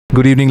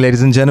Good evening,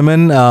 ladies and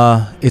gentlemen.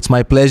 It's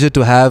my pleasure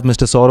to have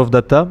Mr. Sourav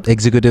Dutta,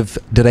 Executive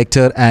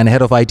Director and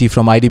Head of IT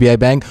from IDBI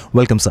Bank.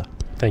 Welcome, sir.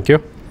 Thank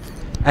you.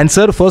 And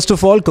sir, first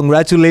of all,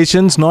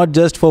 congratulations not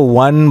just for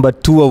one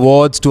but two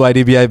awards to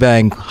IDBI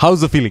Bank. How's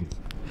the feeling?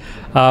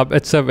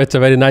 It's a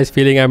very nice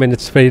feeling. I mean,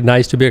 it's very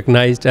nice to be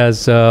recognized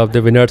as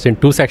the winners in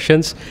two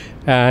sections,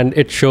 and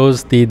it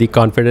shows the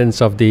confidence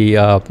of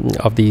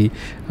the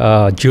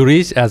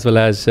juries as well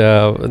as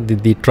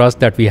the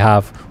trust that we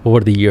have over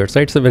the years.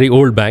 So it's a very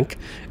old bank,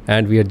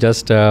 and we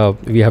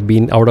have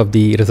been out of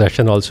the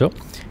recession also.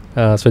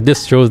 So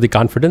this shows the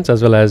confidence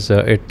as well as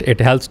it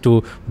helps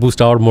to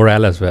boost our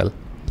morale as well.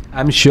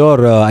 I'm sure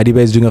IDBI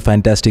is doing a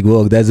fantastic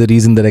work. There's a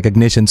reason, the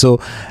recognition. So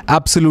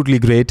absolutely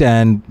great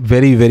and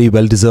very, very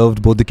well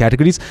deserved, both the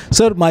categories.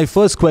 Sir, my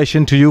first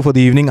question to you for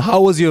the evening,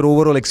 how was your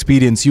overall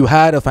experience? You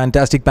had a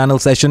fantastic panel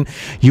session.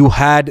 You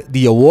had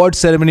the award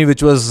ceremony,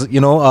 which was,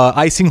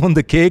 icing on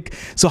the cake.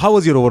 So how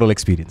was your overall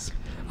experience?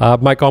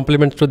 My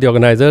compliments to the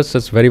organizers.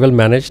 It's very well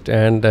managed,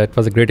 and it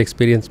was a great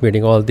experience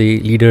meeting all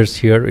the leaders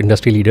here,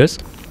 industry leaders.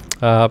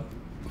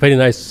 Very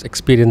nice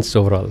experience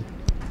overall.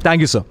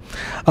 Thank you, sir.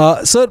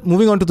 Sir,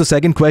 moving on to the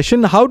second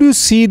question, how do you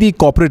see the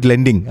corporate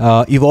lending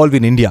evolve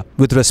in India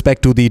with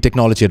respect to the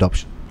technology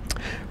adoption?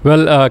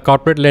 Well,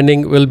 corporate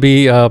lending will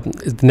be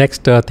the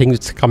next thing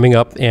that's coming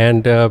up,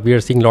 and we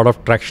are seeing a lot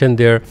of traction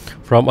there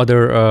from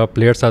other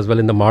players as well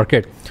in the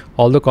market.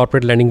 Although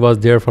corporate lending was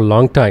there for a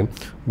long time,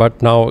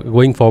 but now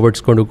going forward,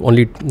 it's going to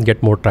only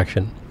get more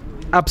traction.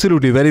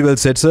 Absolutely, very well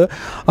said, sir.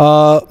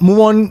 Move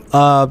on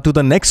to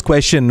the next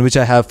question which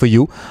I have for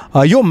you.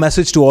 Your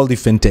message to all the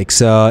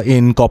fintechs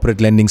in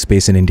corporate lending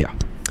space in India.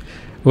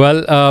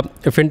 Well,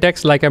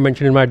 fintechs, like I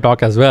mentioned in my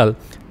talk as well,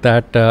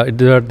 that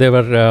they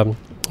were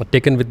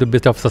taken with a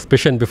bit of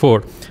suspicion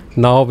before.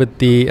 Now with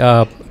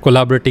the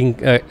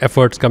collaborating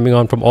efforts coming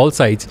on from all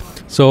sides.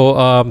 So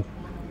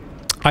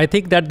I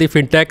think that the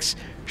fintechs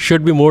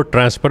should be more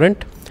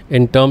transparent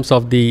in terms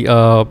of the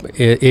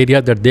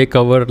area that they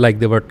cover. Like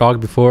they were talked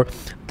before,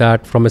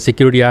 that from a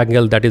security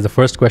angle, that is the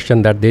first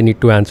question that they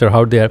need to answer,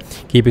 how they are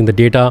keeping the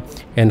data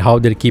and how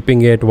they're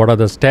keeping it, what are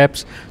the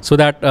steps, so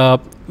that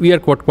we are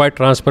quite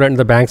transparent,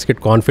 the banks get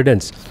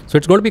confidence. So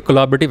it's going to be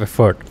collaborative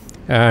effort.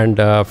 And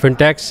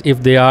fintechs,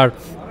 if they are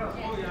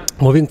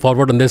moving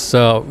forward on this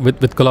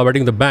with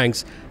collaborating the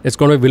banks, it's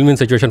going to be a win-win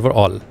situation for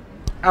all.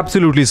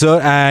 Absolutely,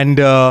 sir. And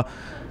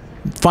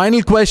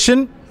final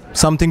question,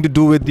 something to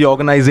do with the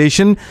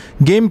organization,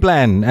 game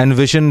plan and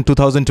vision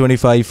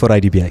 2025 for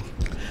IDBI.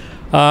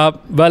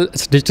 Well,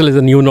 digital is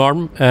a new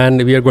norm,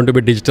 and we are going to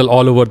be digital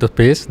all over the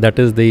place. That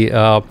is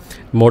the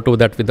motto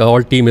that the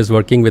whole team is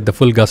working with the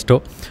full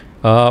gusto.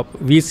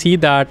 We see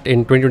that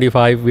in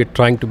 2025, we're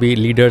trying to be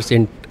leaders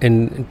in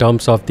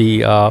terms of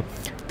the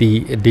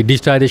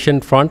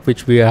digitalization front,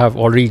 which we have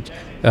already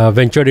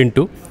ventured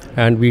into,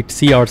 and we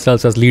see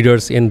ourselves as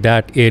leaders in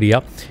that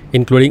area,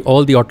 including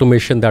all the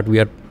automation that we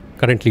are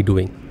currently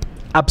doing.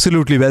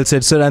 Absolutely well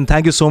said, sir, and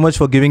thank you so much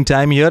for giving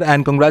time here,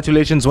 and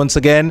congratulations once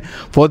again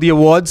for the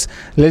awards.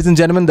 Ladies and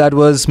gentlemen, that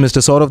was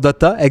Mr. Sourav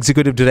Dutta,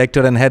 Executive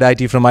Director and Head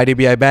IT from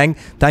IDBI Bank.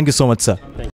 Thank you so much, sir.